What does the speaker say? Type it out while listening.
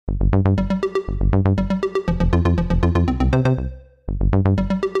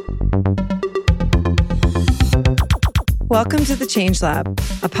Welcome to The Change Lab,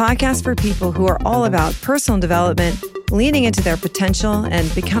 a podcast for people who are all about personal development, leaning into their potential,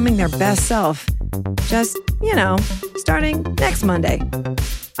 and becoming their best self. Just, starting next Monday.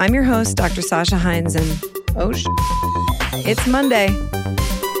 I'm your host, Dr. Sasha Hines, and it's Monday.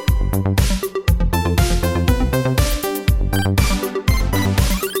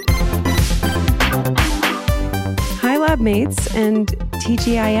 Hi, lab mates and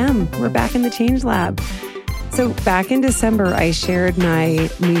TGIM. We're back in The Change Lab. So back in December, I shared my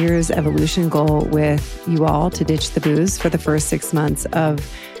New Year's evolution goal with you all to ditch the booze for the first 6 months of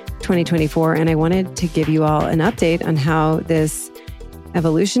 2024. And I wanted to give you all an update on how this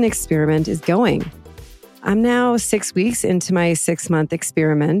evolution experiment is going. I'm now 6 weeks into my 6-month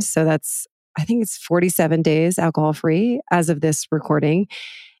experiment. So I think it's 47 days alcohol-free as of this recording.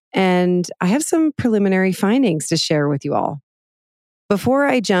 And I have some preliminary findings to share with you all. Before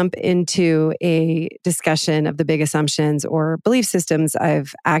I jump into a discussion of the big assumptions or belief systems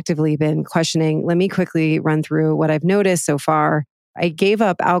I've actively been questioning, let me quickly run through what I've noticed so far. I gave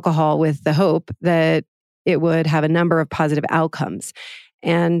up alcohol with the hope that it would have a number of positive outcomes.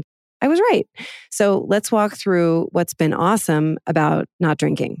 And I was right. So let's walk through what's been awesome about not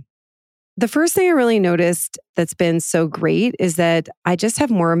drinking. The first thing I really noticed that's been so great is that I just have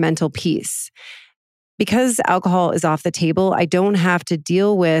more mental peace. Because alcohol is off the table, I don't have to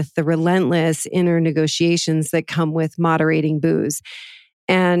deal with the relentless inner negotiations that come with moderating booze.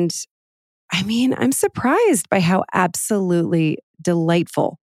 And I'm surprised by how absolutely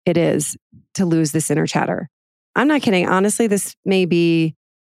delightful it is to lose this inner chatter. I'm not kidding. Honestly, this may be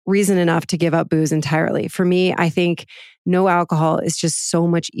reason enough to give up booze entirely. For me, I think no alcohol is just so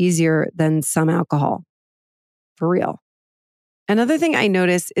much easier than some alcohol. For real. Another thing I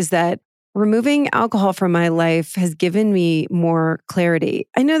noticed is that removing alcohol from my life has given me more clarity.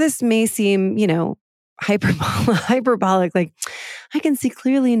 I know this may seem, hyperbolic, like I can see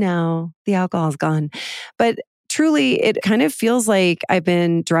clearly now the alcohol's gone. But truly, it kind of feels like I've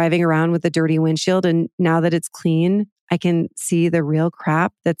been driving around with a dirty windshield, and now that it's clean, I can see the real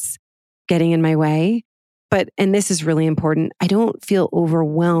crap that's getting in my way. And this is really important, I don't feel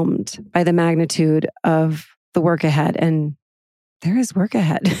overwhelmed by the magnitude of the work ahead. And there is work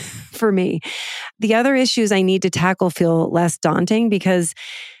ahead for me. The other issues I need to tackle feel less daunting because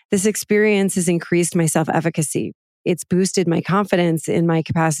this experience has increased my self-efficacy. It's boosted my confidence in my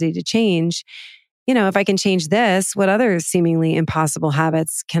capacity to change. If I can change this, what other seemingly impossible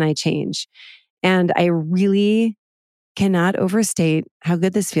habits can I change? And I really cannot overstate how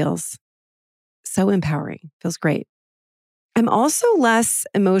good this feels. So empowering. Feels great. I'm also less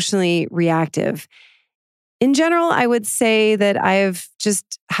emotionally reactive. In general, I would say that I've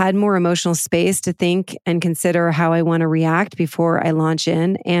just had more emotional space to think and consider how I want to react before I launch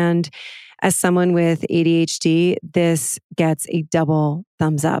in. And as someone with ADHD, this gets a double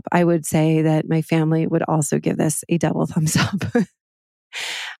thumbs up. I would say that my family would also give this a double thumbs up.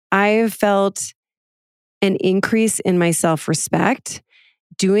 I've felt an increase in my self-respect.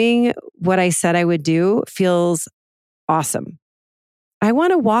 Doing what I said I would do feels awesome. I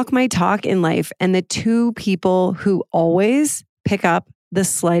want to walk my talk in life, and the two people who always pick up the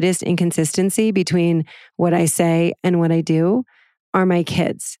slightest inconsistency between what I say and what I do are my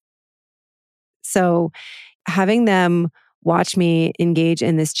kids. So having them watch me engage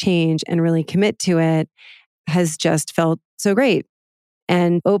in this change and really commit to it has just felt so great.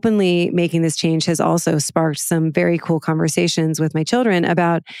 And openly making this change has also sparked some very cool conversations with my children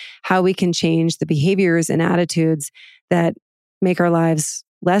about how we can change the behaviors and attitudes that make our lives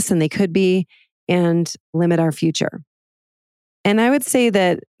less than they could be and limit our future. And I would say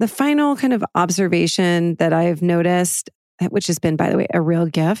that the final kind of observation that I've noticed, which has been, by the way, a real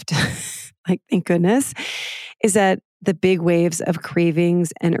gift, thank goodness, is that the big waves of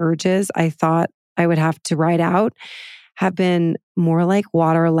cravings and urges I thought I would have to ride out have been more like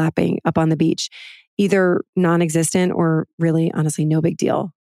water lapping up on the beach, either non-existent or really, honestly, no big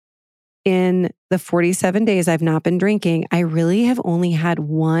deal. In the 47 days I've not been drinking, I really have only had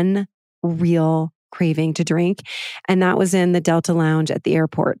one real craving to drink, and that was in the Delta Lounge at the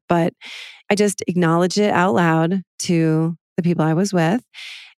airport. But I just acknowledged it out loud to the people I was with.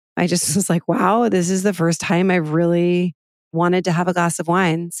 I just was like, wow, this is the first time I've really wanted to have a glass of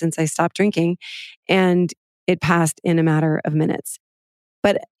wine since I stopped drinking. And it passed in a matter of minutes.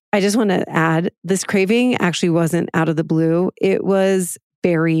 But I just want to add, this craving actually wasn't out of the blue. It was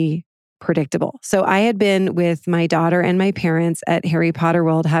very predictable. So I had been with my daughter and my parents at Harry Potter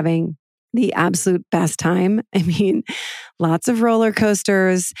World having the absolute best time. I mean, lots of roller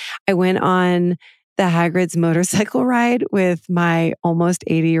coasters. I went on the Hagrid's motorcycle ride with my almost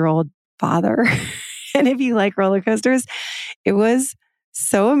 80-year-old father. And if you like roller coasters, it was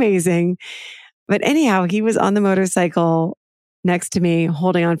so amazing. But anyhow, he was on the motorcycle next to me,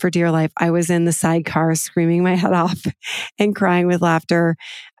 holding on for dear life. I was in the sidecar screaming my head off and crying with laughter.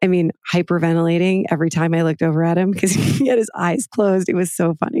 I mean, hyperventilating every time I looked over at him because he had his eyes closed. It was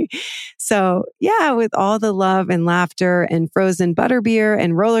so funny. So yeah, with all the love and laughter and frozen butterbeer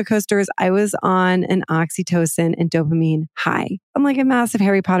and roller coasters, I was on an oxytocin and dopamine high. I'm like a massive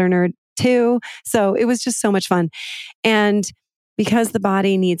Harry Potter nerd too. So it was just so much fun. And because the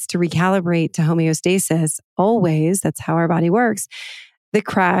body needs to recalibrate to homeostasis always, that's how our body works, the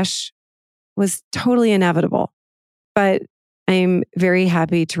crash was totally inevitable. But I'm very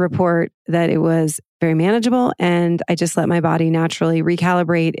happy to report that it was very manageable and I just let my body naturally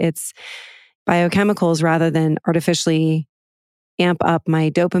recalibrate its biochemicals rather than artificially amp up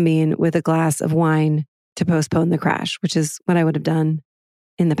my dopamine with a glass of wine to postpone the crash, which is what I would have done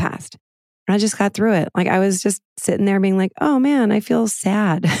in the past. I just got through it. Like I was just sitting there being like, oh man, I feel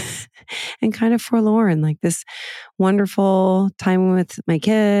sad and kind of forlorn. Like this wonderful time with my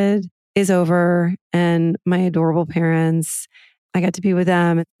kid is over and my adorable parents, I got to be with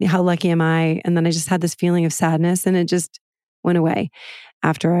them. How lucky am I? And then I just had this feeling of sadness and it just went away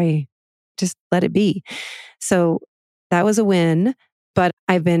after I just let it be. So that was a win, but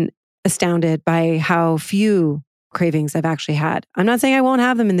I've been astounded by how few cravings I've actually had. I'm not saying I won't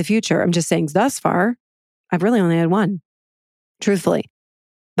have them in the future. I'm just saying thus far, I've really only had one, truthfully.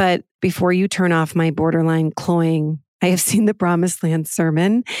 But before you turn off my borderline cloying, I have seen the Promised Land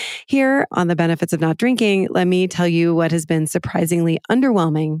sermon here on the benefits of not drinking. Let me tell you what has been surprisingly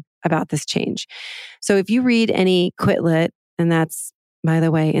underwhelming about this change. So if you read any Quitlet, and that's, by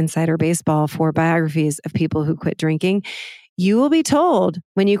the way, insider baseball for biographies of people who quit drinking, you will be told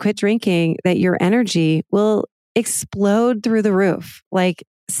when you quit drinking that your energy will explode through the roof, like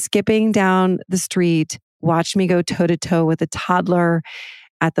skipping down the street, watch me go toe to toe with a toddler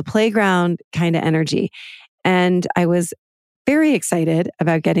at the playground kind of energy. And I was very excited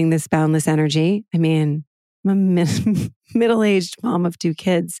about getting this boundless energy. I mean, I'm a middle-aged mom of two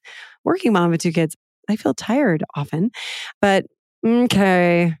kids, working mom of two kids. I feel tired often, but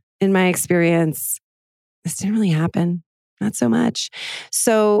okay, in my experience, this didn't really happen. Not so much.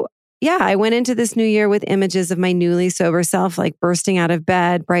 So yeah, I went into this new year with images of my newly sober self, like bursting out of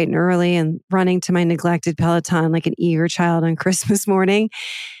bed bright and early and running to my neglected Peloton like an eager child on Christmas morning.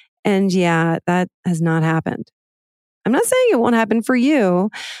 And yeah, that has not happened. I'm not saying it won't happen for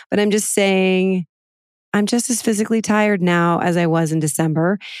you, but I'm just saying I'm just as physically tired now as I was in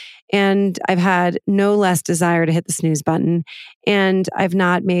December. And I've had no less desire to hit the snooze button. And I've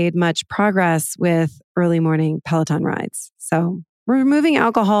not made much progress with early morning Peloton rides. So removing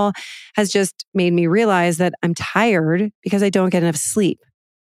alcohol has just made me realize that I'm tired because I don't get enough sleep.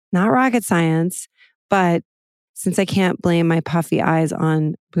 Not rocket science, but since I can't blame my puffy eyes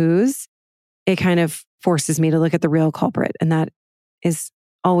on booze, it kind of forces me to look at the real culprit. And that is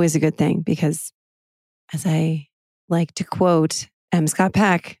always a good thing because, as I like to quote M. Scott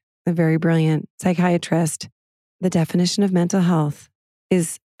Peck, the very brilliant psychiatrist, the definition of mental health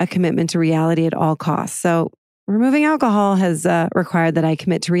is a commitment to reality at all costs. So removing alcohol has required that I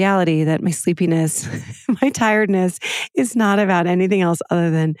commit to reality, that my sleepiness, my tiredness is not about anything else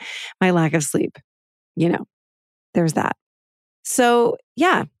other than my lack of sleep. You know, there's that. So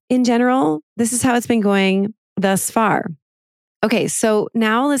yeah, in general, this is how it's been going thus far. Okay, so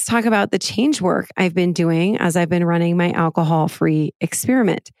now let's talk about the change work I've been doing as I've been running my alcohol-free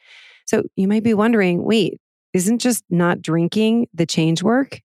experiment. So you might be wondering, wait, isn't just not drinking the change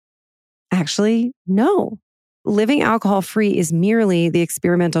work? Actually, no. Living alcohol-free is merely the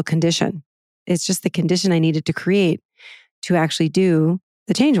experimental condition. It's just the condition I needed to create to actually do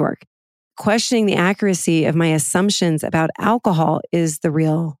the change work. Questioning the accuracy of my assumptions about alcohol is the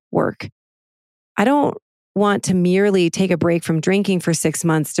real work. I don't want to merely take a break from drinking for 6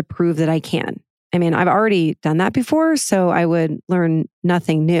 months to prove that I can. I mean, I've already done that before, so I would learn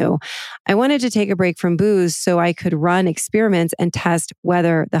nothing new. I wanted to take a break from booze so I could run experiments and test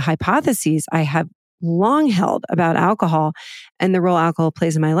whether the hypotheses I have long held about alcohol and the role alcohol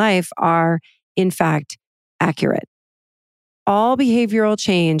plays in my life are, in fact, accurate. All behavioral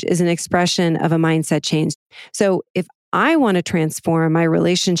change is an expression of a mindset change. So if I want to transform my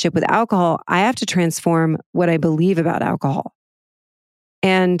relationship with alcohol, I have to transform what I believe about alcohol.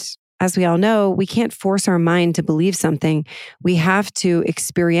 And as we all know, we can't force our mind to believe something. We have to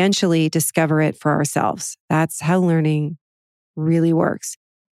experientially discover it for ourselves. That's how learning really works.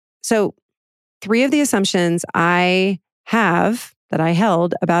 So 3 of the assumptions I have that I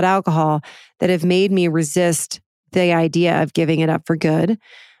held about alcohol that have made me resist the idea of giving it up for good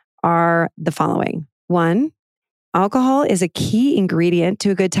are the following. 1, alcohol is a key ingredient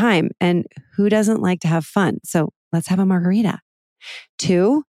to a good time. And who doesn't like to have fun? So let's have a margarita.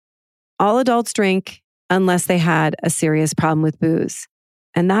 2, all adults drink unless they had a serious problem with booze.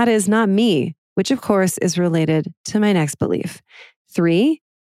 And that is not me, which of course is related to my next belief. 3,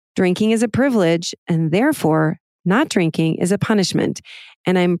 drinking is a privilege and therefore not drinking is a punishment.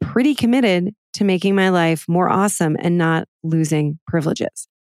 And I'm pretty committed to making my life more awesome and not losing privileges.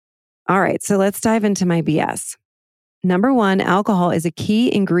 All right, so let's dive into my BS. Number 1, alcohol is a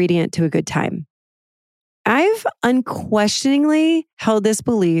key ingredient to a good time. I've unquestioningly held this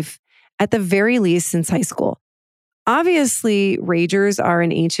belief at the very least since high school. Obviously, ragers are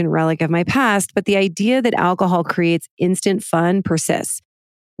an ancient relic of my past, but the idea that alcohol creates instant fun persists.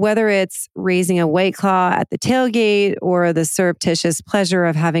 Whether it's raising a White Claw at the tailgate or the surreptitious pleasure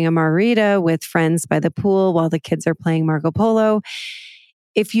of having a margarita with friends by the pool while the kids are playing Marco Polo,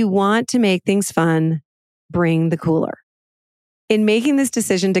 if you want to make things fun, bring the cooler. In making this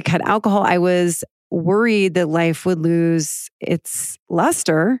decision to cut alcohol, I was worried that life would lose its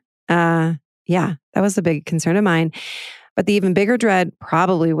luster. Yeah, that was a big concern of mine. But the even bigger dread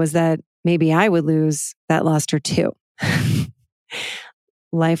probably was that maybe I would lose that luster too.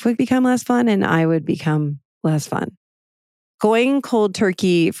 Life would become less fun and I would become less fun. Going cold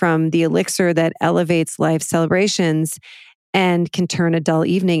turkey from the elixir that elevates life celebrations and can turn a dull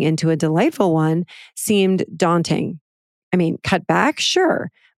evening into a delightful one seemed daunting. I mean, cut back,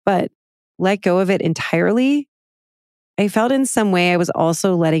 sure, but let go of it entirely? I felt in some way I was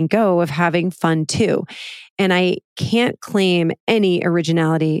also letting go of having fun too. And I can't claim any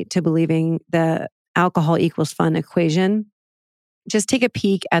originality to believing the alcohol equals fun equation. Just take a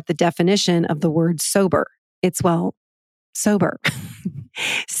peek at the definition of the word sober. It's, well, sober.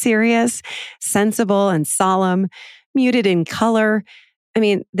 Serious, sensible, and solemn, muted in color. I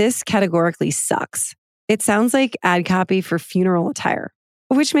mean, this categorically sucks. It sounds like ad copy for funeral attire,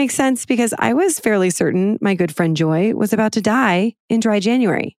 which makes sense because I was fairly certain my good friend Joy was about to die in dry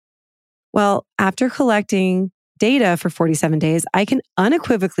January. Well, after collecting data for 47 days, I can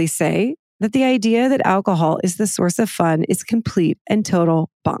unequivocally say that the idea that alcohol is the source of fun is complete and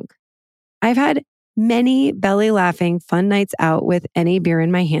total bunk. I've had many belly-laughing fun nights out with NA beer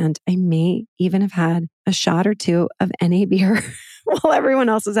in my hand. I may even have had a shot or two of NA beer while everyone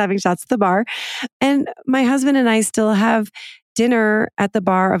else was having shots at the bar. And my husband and I still have dinner at the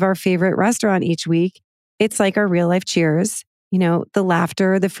bar of our favorite restaurant each week. It's like our real life cheers. You know, the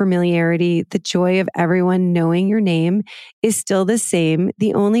laughter, the familiarity, the joy of everyone knowing your name is still the same.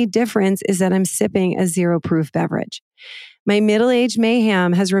 The only difference is that I'm sipping a 0-proof beverage. My middle-aged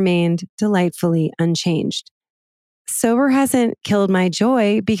mayhem has remained delightfully unchanged. Sober hasn't killed my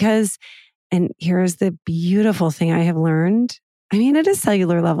joy because, and here's the beautiful thing I have learned, I mean, at a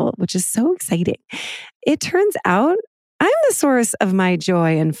cellular level, which is so exciting. It turns out I'm the source of my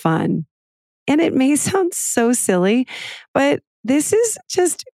joy and fun. And it may sound so silly, but this is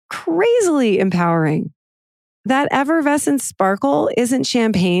just crazily empowering. That effervescent sparkle isn't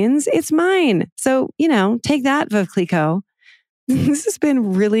champagne's, it's mine. So, take that, Veuve Clicquot. This has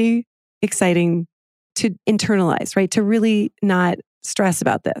been really exciting to internalize, right? To really not stress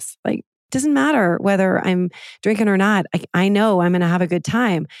about this. Like, it doesn't matter whether I'm drinking or not. I know I'm going to have a good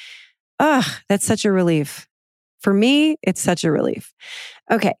time. Ugh, that's such a relief. For me, it's such a relief.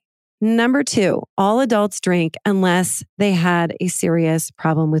 Okay. Number 2, all adults drink unless they had a serious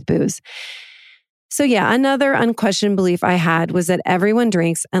problem with booze. So yeah, another unquestioned belief I had was that everyone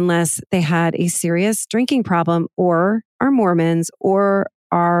drinks unless they had a serious drinking problem or are Mormons or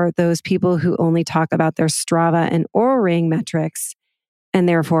are those people who only talk about their Strava and Oura Ring metrics and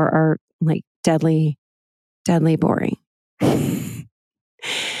therefore are like deadly, deadly boring.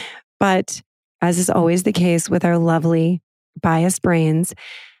 But as is always the case with our lovely, biased brains,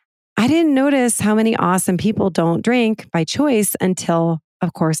 I didn't notice how many awesome people don't drink by choice until,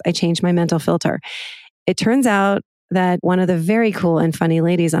 of course, I changed my mental filter. It turns out that one of the very cool and funny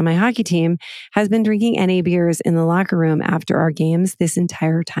ladies on my hockey team has been drinking NA beers in the locker room after our games this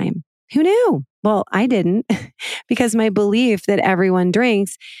entire time. Who knew? Well, I didn't, because my belief that everyone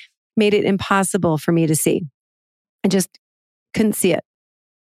drinks made it impossible for me to see. I just couldn't see it.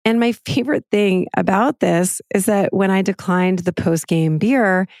 And my favorite thing about this is that when I declined the post-game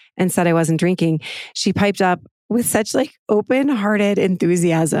beer and said I wasn't drinking, she piped up with such open-hearted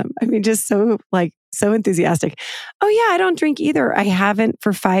enthusiasm. I mean, just so enthusiastic. Oh yeah, I don't drink either. I haven't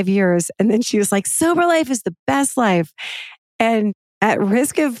for 5 years. And then she was like, sober life is the best life. And at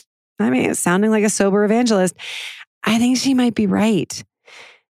risk of I mean, sounding like a sober evangelist. I think she might be right.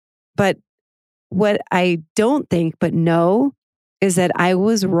 But what I don't think but know is that I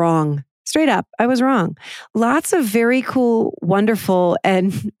was wrong. Straight up, I was wrong. Lots of very cool, wonderful,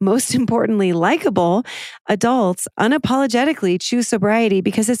 and most importantly, likable adults unapologetically choose sobriety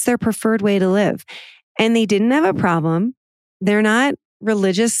because it's their preferred way to live. And they didn't have a problem. They're not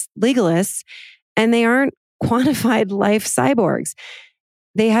religious legalists, and they aren't quantified life cyborgs.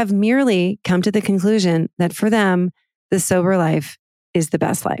 They have merely come to the conclusion that for them, the sober life is the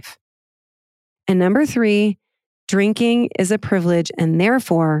best life. And number 3, drinking is a privilege, and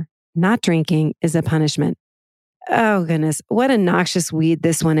therefore not drinking is a punishment. Oh goodness, what a noxious weed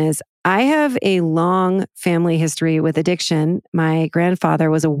this one is. I have a long family history with addiction. My grandfather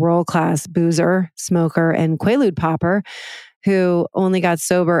was a world-class boozer, smoker, and Quaalude popper who only got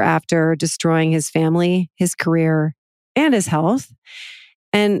sober after destroying his family, his career, and his health.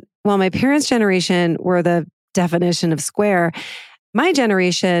 And while my parents' generation were the definition of square, my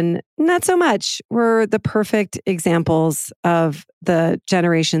generation, not so much, were the perfect examples of the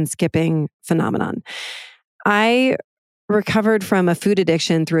generation skipping phenomenon. I recovered from a food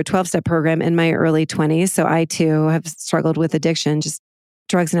addiction through a 12-step program in my early 20s. So I too have struggled with addiction. Just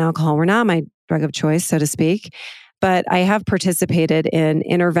drugs and alcohol were not my drug of choice, so to speak. But I have participated in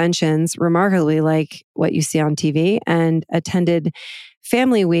interventions, remarkably like what you see on TV, and attended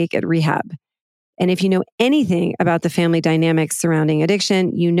Family Week at rehab. And if you know anything about the family dynamics surrounding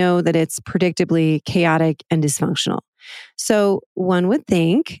addiction, you know that it's predictably chaotic and dysfunctional. So one would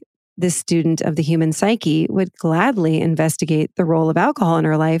think this student of the human psyche would gladly investigate the role of alcohol in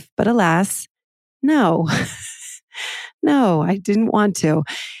her life, but alas, no. No, I didn't want to.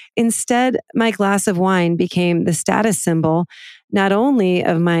 Instead, my glass of wine became the status symbol, not only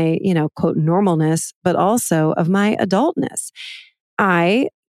of my, quote, normalness, but also of my adultness. I,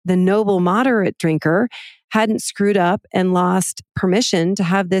 the noble moderate drinker, hadn't screwed up and lost permission to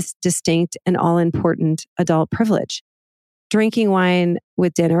have this distinct and all-important adult privilege. Drinking wine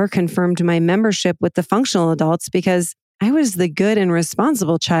with dinner confirmed my membership with the functional adults because I was the good and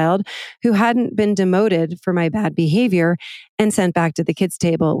responsible child who hadn't been demoted for my bad behavior and sent back to the kids'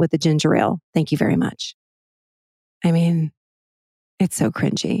 table with the ginger ale. Thank you very much. I mean, it's so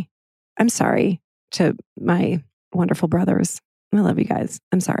cringy. I'm sorry to my wonderful brothers. I love you guys.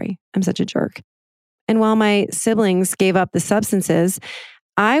 I'm sorry. I'm such a jerk. And while my siblings gave up the substances,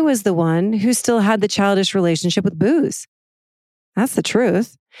 I was the one who still had the childish relationship with booze. That's the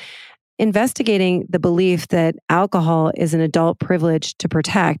truth. Investigating the belief that alcohol is an adult privilege to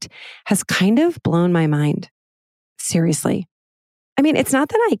protect has kind of blown my mind. Seriously. I mean, it's not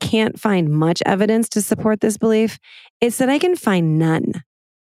that I can't find much evidence to support this belief. It's that I can find none.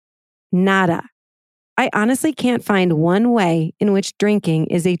 Nada. I honestly can't find one way in which drinking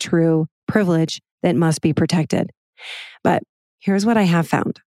is a true privilege that must be protected. But here's what I have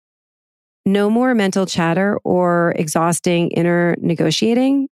found. No more mental chatter or exhausting inner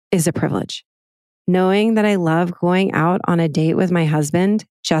negotiating is a privilege. Knowing that I love going out on a date with my husband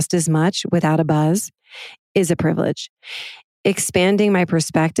just as much without a buzz is a privilege. Expanding my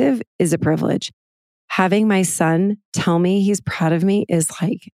perspective is a privilege. Having my son tell me he's proud of me is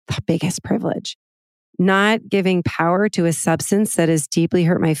like the biggest privilege. Not giving power to a substance that has deeply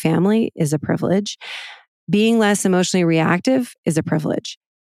hurt my family is a privilege. Being less emotionally reactive is a privilege.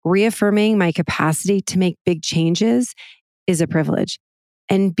 Reaffirming my capacity to make big changes is a privilege.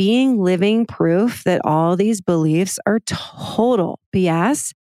 And being living proof that all these beliefs are total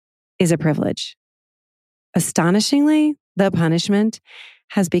BS is a privilege. Astonishingly, the punishment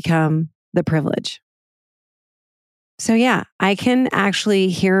has become the privilege. So yeah, I can actually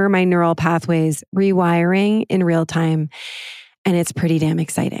hear my neural pathways rewiring in real time, and it's pretty damn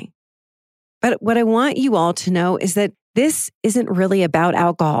exciting. But what I want you all to know is that this isn't really about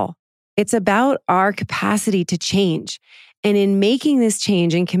alcohol. It's about our capacity to change. And in making this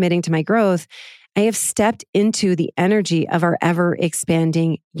change and committing to my growth, I have stepped into the energy of our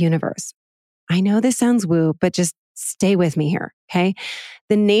ever-expanding universe. I know this sounds woo, but just stay with me here, okay?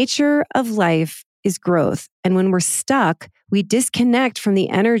 The nature of life is growth. And when we're stuck, we disconnect from the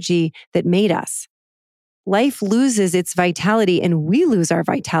energy that made us. Life loses its vitality and we lose our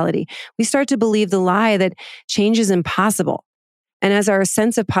vitality. We start to believe the lie that change is impossible. And as our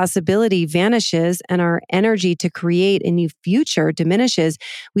sense of possibility vanishes and our energy to create a new future diminishes,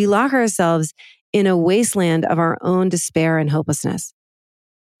 we lock ourselves in a wasteland of our own despair and hopelessness.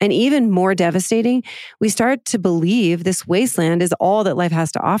 And even more devastating, we start to believe this wasteland is all that life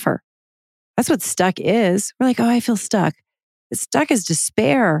has to offer. That's what stuck is. We're like, oh, I feel stuck. Stuck is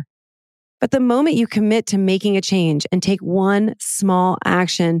despair. But the moment you commit to making a change and take one small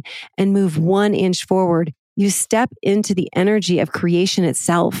action and move 1 inch forward, you step into the energy of creation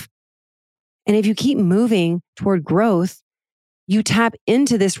itself. And if you keep moving toward growth, you tap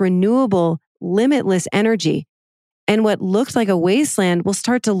into this renewable, limitless energy. And what looked like a wasteland will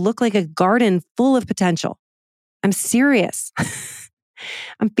start to look like a garden full of potential. I'm serious.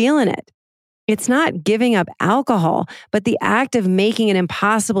 I'm feeling it. It's not giving up alcohol, but the act of making an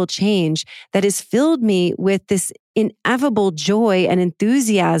impossible change that has filled me with this ineffable joy and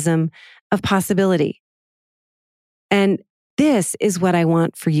enthusiasm of possibility. And this is what I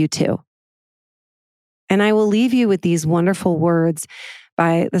want for you too. And I will leave you with these wonderful words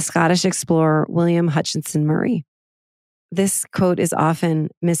by the Scottish explorer William Hutchinson Murray. This quote is often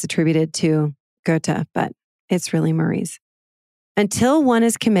misattributed to Goethe, but it's really Murray's. Until one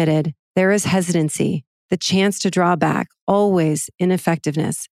is committed, there is hesitancy, the chance to draw back, always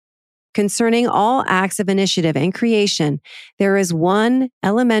ineffectiveness. Concerning all acts of initiative and creation, there is one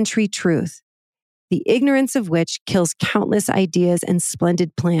elementary truth, the ignorance of which kills countless ideas and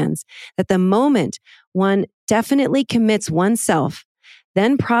splendid plans, that the moment one definitely commits oneself,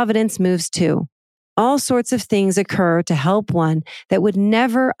 then providence moves too. All sorts of things occur to help one that would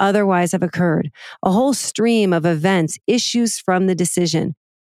never otherwise have occurred. A whole stream of events issues from the decision,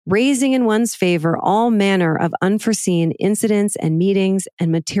 raising in one's favor all manner of unforeseen incidents and meetings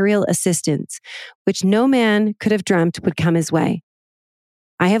and material assistance, which no man could have dreamt would come his way.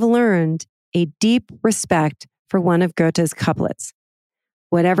 I have learned a deep respect for one of Goethe's couplets.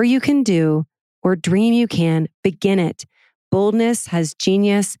 Whatever you can do or dream you can, begin it. Boldness has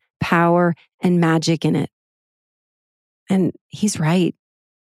genius, power, and magic in it. And he's right.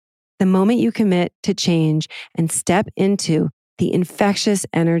 The moment you commit to change and step into the infectious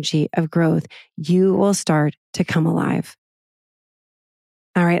energy of growth, you will start to come alive.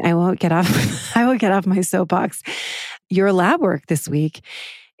 All right, I will get off my soapbox. Your lab work this week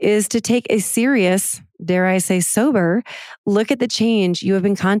is to take a serious, dare I say sober, look at the change you have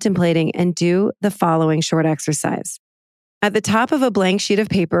been contemplating and do the following short exercise. At the top of a blank sheet of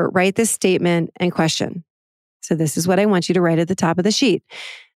paper, write this statement and question. So this is what I want you to write at the top of the sheet.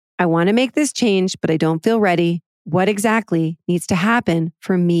 I want to make this change, but I don't feel ready. What exactly needs to happen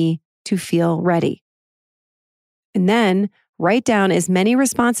for me to feel ready? And then write down as many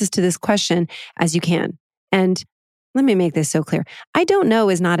responses to this question as you can. And let me make this so clear. I don't know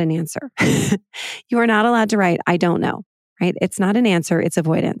is not an answer. You are not allowed to write, I don't know, right? It's not an answer, it's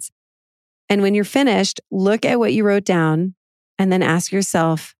avoidance. And when you're finished, look at what you wrote down and then ask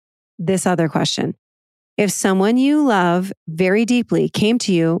yourself this other question. If someone you love very deeply came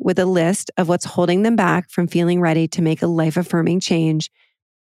to you with a list of what's holding them back from feeling ready to make a life-affirming change,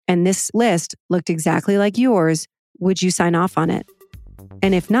 and this list looked exactly like yours, would you sign off on it?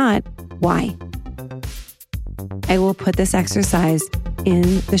 And if not, why? I will put this exercise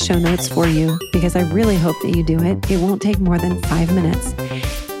in the show notes for you because I really hope that you do it. It won't take more than 5 minutes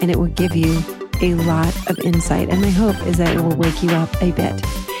and it will give you a lot of insight. And my hope is that it will wake you up a bit.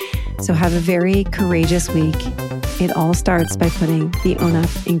 So have a very courageous week. It all starts by putting the own up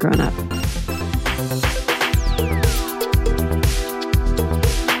in grown up.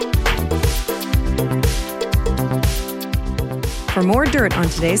 For more dirt on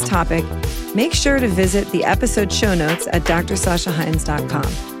today's topic, make sure to visit the episode show notes at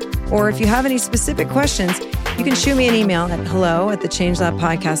drsashahines.com. Or if you have any specific questions, you can shoot me an email at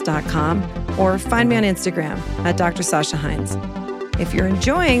hello@thechangelabpodcast.com or find me on Instagram at Dr. Sasha Hines. If you're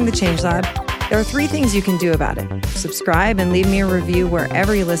enjoying the Change Lab, there are 3 things you can do about it. Subscribe and leave me a review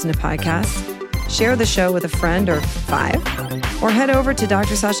wherever you listen to podcasts. Share the show with a friend or 5. Or head over to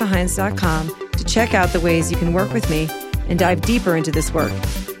drsashahines.com to check out the ways you can work with me and dive deeper into this work.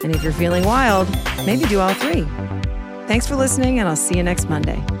 And if you're feeling wild, maybe do all 3. Thanks for listening, and I'll see you next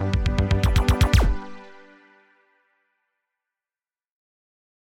Monday.